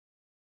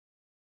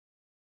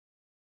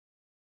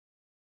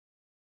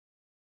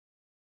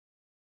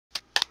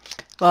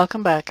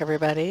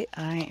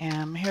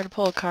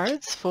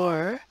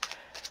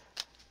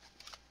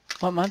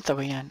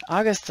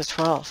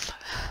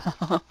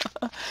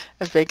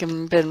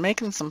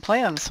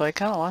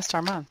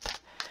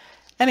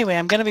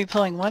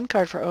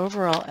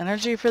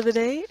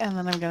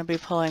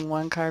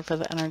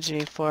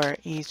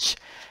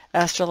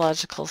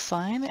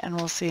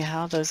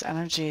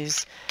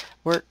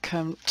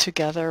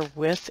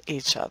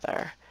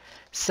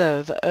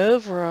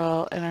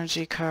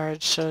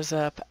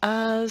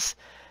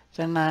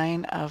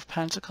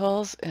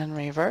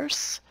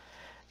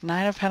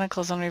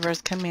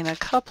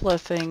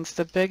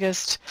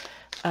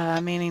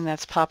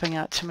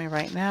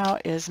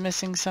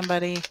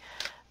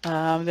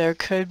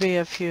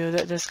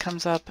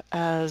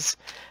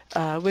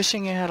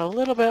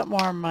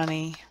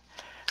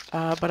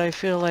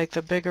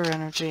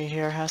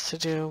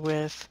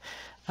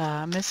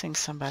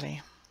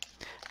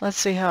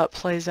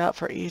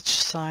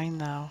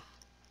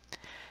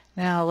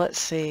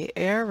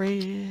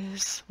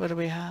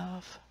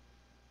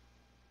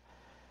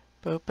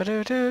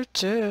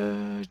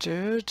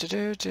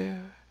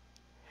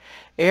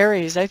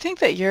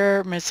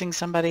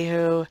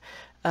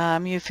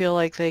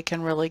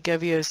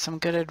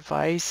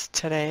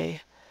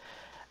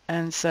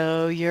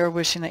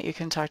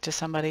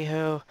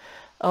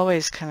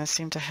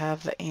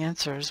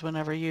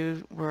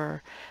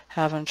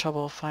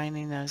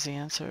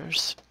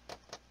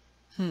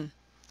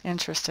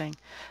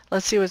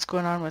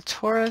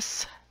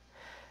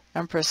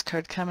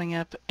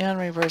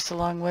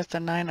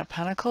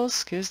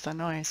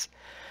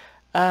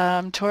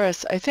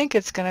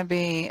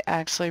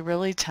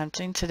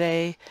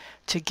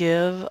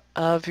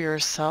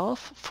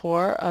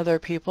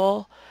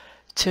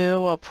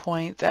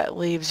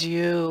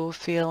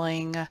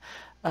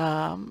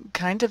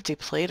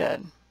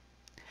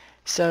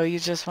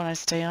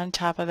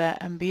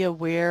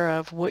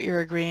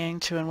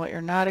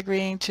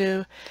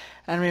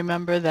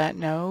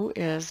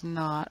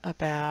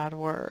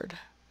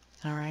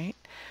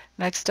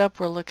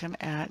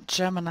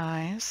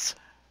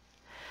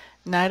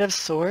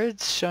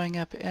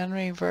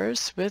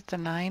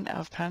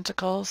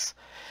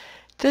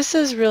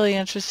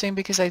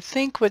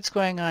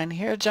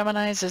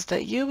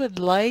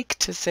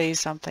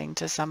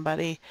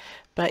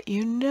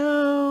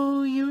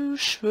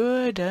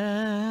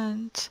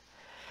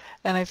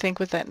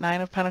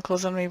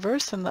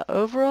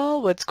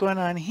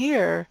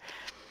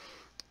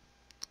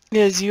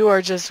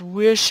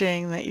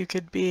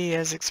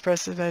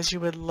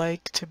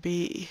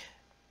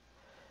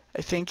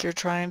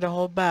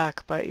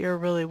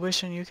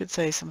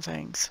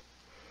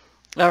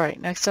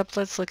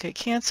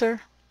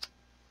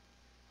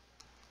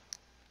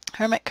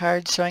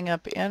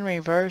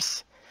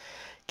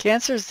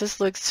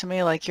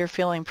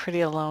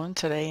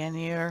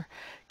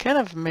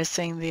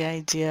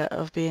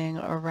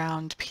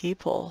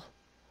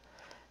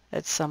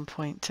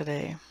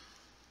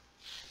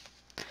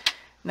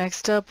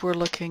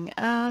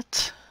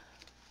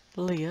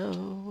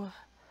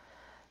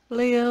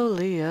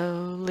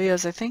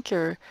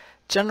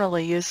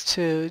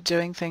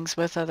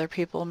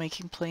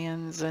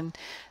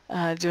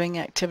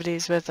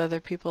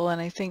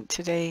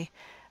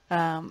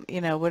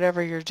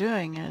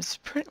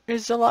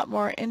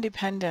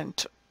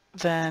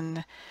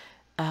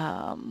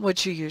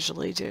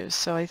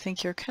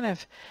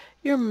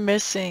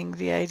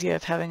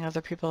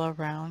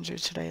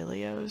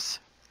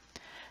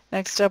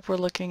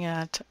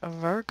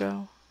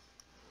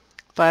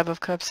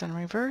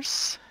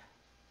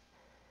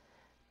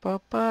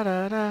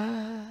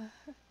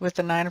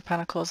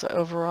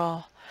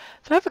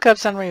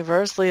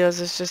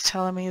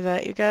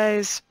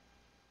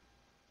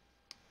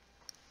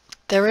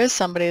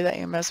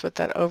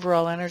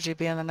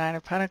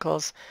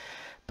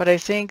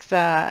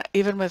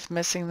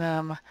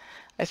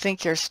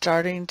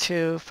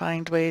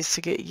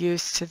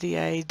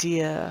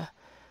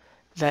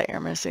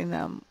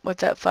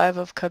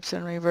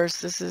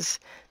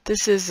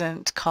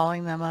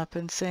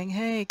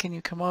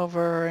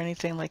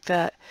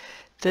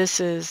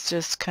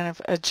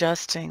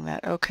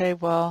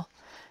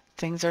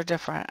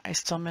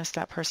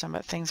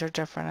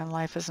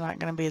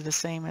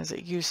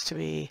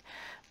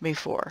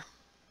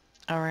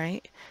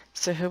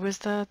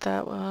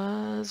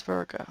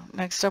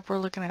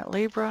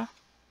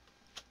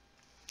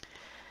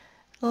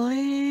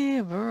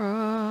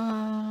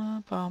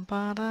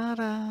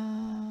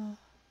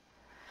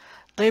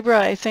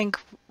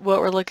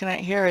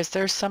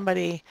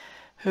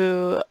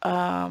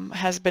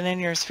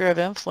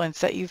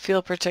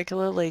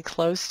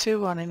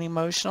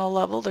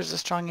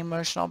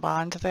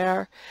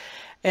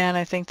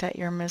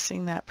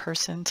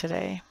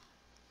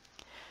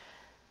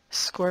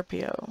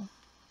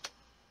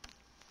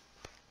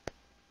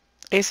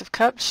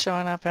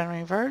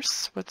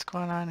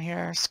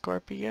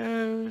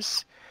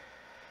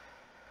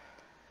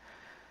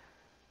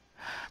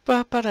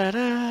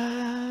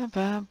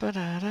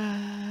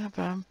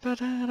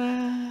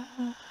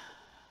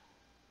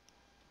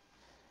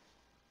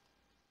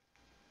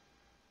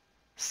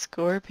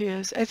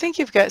Scorpios. I think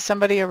you've got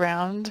somebody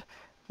around,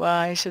 well,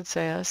 I should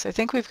say us. I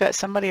think we've got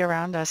somebody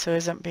around us who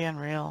isn't being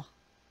real.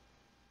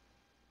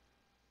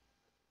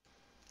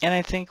 And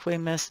I think we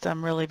miss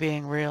them really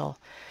being real.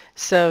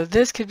 So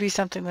this could be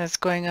something that's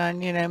going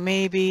on, you know,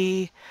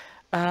 maybe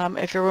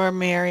if we're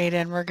married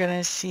and we're going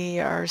to see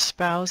our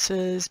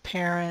spouse's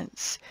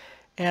parents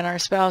and our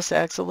spouse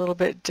acts a little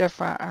bit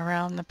different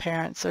around the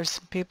parents. There's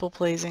some people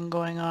pleasing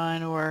going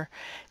on, or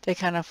they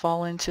kind of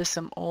fall into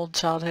some old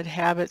childhood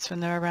habits when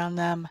they're around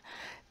them.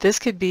 This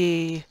could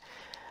be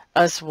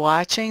us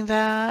watching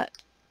that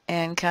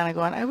and kind of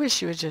going, I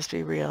wish you would just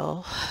be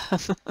real.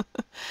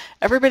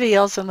 Everybody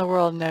else in the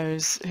world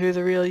knows who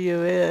the real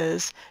you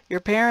is.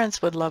 Your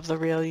parents would love the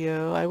real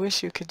you. I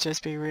wish you could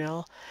just be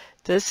real.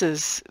 This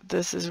is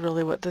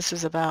really what this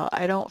is about.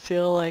 I don't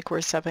feel like we're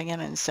stepping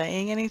in and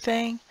saying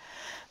anything,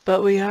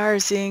 but we are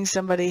seeing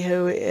somebody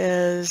who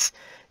is,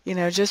 you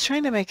know, just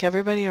trying to make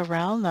everybody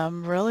around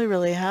them really,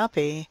 really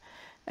happy.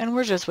 And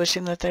we're just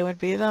wishing that they would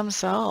be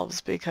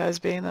themselves, because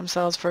being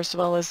themselves, first of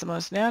all, is the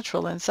most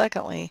natural, and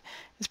secondly,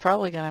 is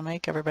probably going to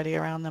make everybody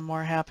around them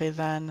more happy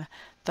than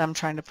them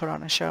trying to put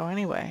on a show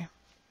anyway.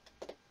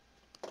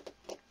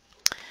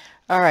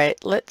 All right,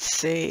 let's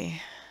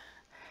see.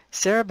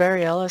 Sarah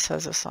Bareilles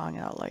has a song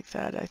out like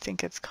that. I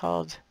think it's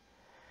called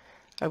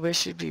I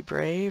Wish You'd Be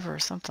Brave or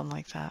something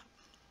like that.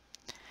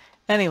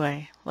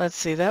 Anyway, let's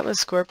see. That was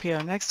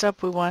Scorpio. Next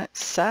up, we want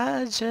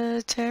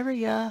Sagittarius.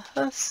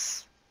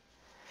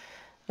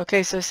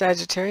 Okay, so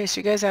Sagittarius,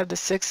 you guys have the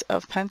Six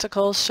of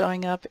Pentacles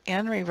showing up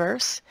in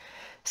reverse.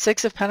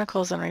 Six of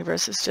Pentacles in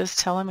reverse is just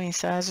telling me,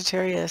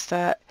 Sagittarius,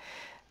 that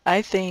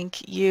I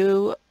think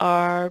you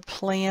are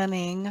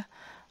planning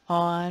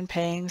on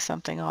paying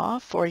something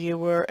off, or you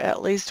were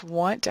at least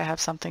want to have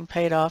something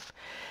paid off.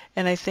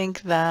 And I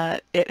think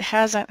that it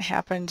hasn't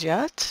happened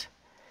yet.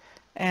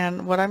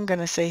 And what I'm going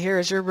to say here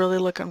is you're really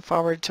looking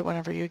forward to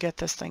whenever you get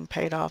this thing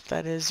paid off.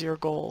 That is your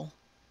goal.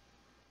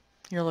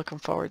 You're looking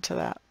forward to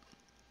that,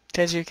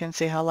 because you can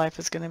see how life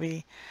is going to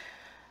be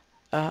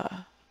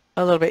a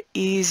little bit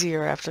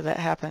easier after that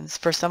happens.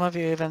 For some of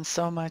you, even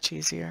so much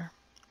easier.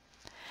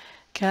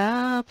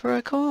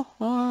 Capricorn,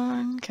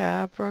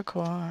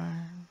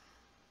 Capricorn.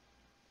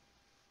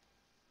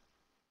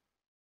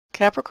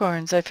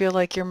 Capricorns, I feel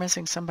like you're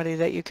missing somebody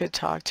that you could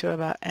talk to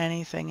about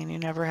anything, and you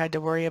never had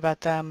to worry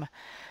about them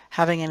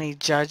having any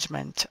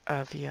judgment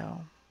of you.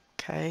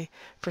 Okay?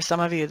 For some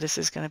of you, this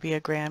is going to be a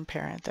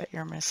grandparent that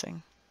you're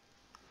missing.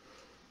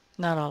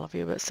 Not all of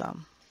you, but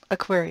some.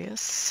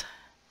 Aquarius.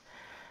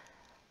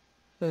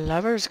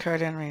 Lover's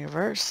card in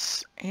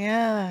reverse.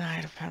 Yeah,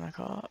 Nine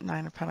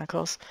of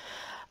Pentacles.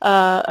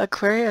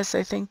 Aquarius,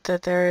 I think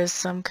that there is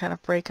some kind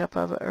of breakup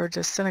of, or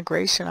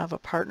disintegration of a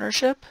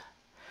partnership.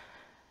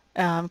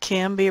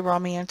 Can be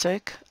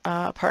romantic.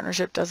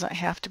 Partnership doesn't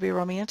have to be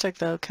romantic,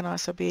 though. It can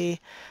also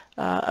be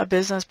a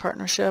business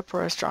partnership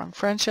or a strong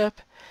friendship.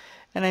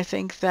 And I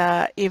think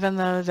that even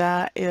though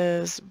that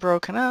is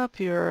broken up,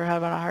 you're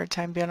having a hard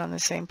time being on the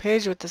same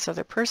page with this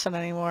other person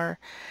anymore,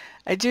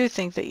 I do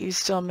think that you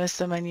still miss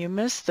them, and you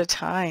miss the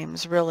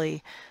times,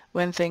 really,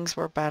 when things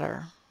were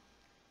better.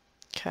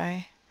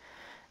 Okay?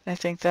 And I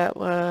think that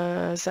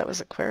was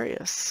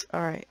Aquarius.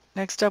 All right.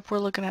 Next up, we're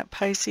looking at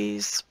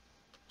Pisces.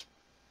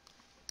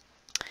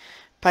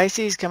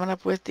 Pisces coming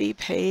up with the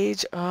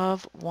Page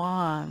of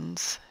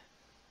Wands.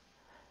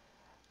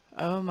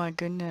 Oh my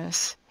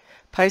goodness.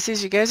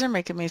 Pisces, you guys are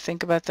making me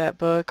think about that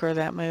book or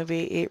that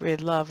movie, Eat,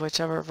 Read, Love,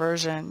 whichever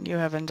version you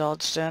have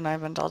indulged in.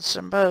 I've indulged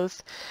in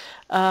both.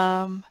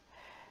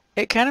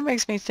 It kind of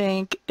makes me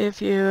think,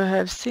 if you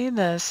have seen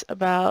this,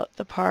 about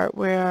the part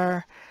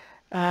where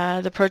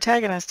the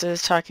protagonist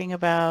is talking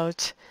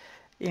about,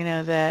 you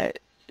know, that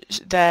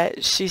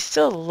she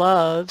still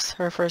loves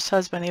her first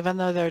husband even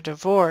though they're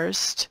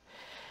divorced,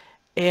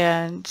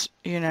 and,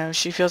 you know,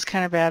 she feels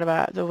kind of bad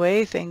about the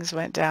way things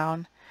went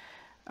down,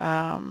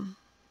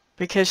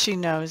 because she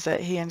knows that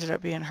he ended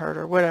up being hurt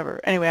or whatever.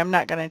 Anyway, I'm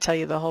not going to tell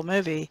you the whole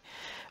movie,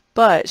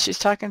 but she's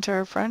talking to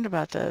her friend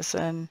about this,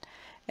 and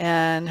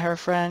her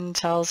friend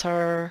tells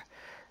her,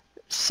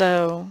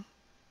 so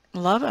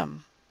love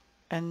him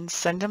and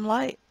send him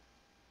light.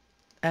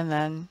 And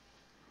then,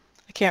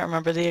 I can't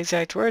remember the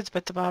exact words,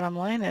 but the bottom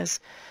line is,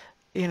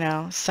 you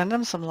know, send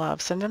him some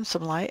love, send him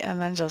some light,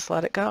 and then just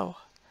let it go.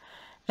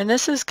 And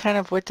this is kind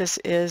of what this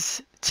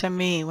is to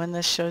me when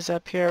this shows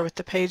up here with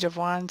the Page of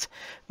Wands,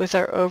 with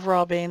our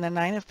overall being the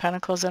Nine of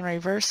Pentacles in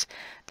reverse.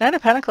 Nine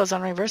of Pentacles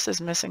in reverse is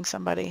missing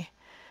somebody.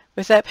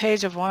 With that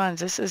Page of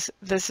Wands,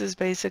 this is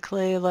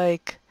basically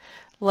like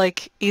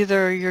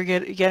either you're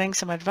getting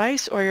some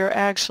advice, or you're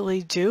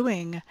actually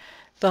doing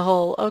the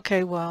whole,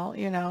 okay, well,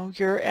 you know,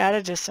 you're at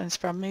a distance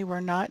from me,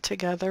 we're not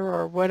together,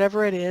 or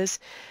whatever it is,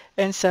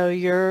 and so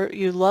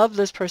you love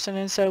this person,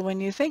 and so when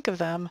you think of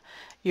them,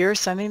 you're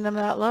sending them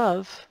that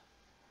love,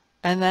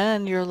 and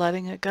then you're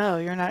letting it go.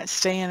 You're not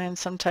staying in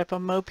some type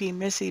of mopey,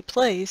 missy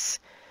place.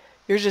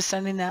 You're just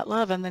sending that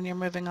love, and then you're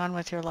moving on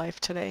with your life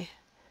today.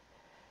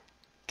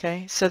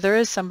 Okay, so there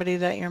is somebody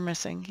that you're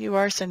missing. You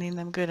are sending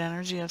them good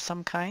energy of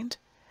some kind,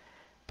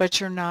 but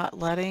you're not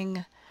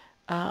letting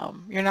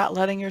You're not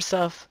letting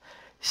yourself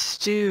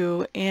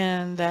stew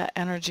in that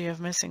energy of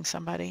missing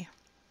somebody.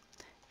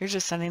 You're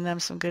just sending them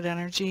some good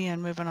energy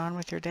and moving on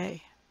with your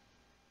day.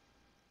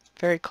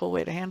 Very cool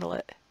way to handle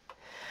it.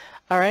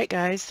 All right,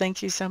 guys,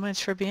 thank you so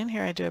much for being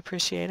here. I do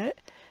appreciate it.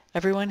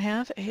 Everyone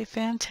have a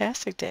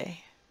fantastic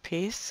day.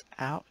 Peace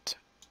out.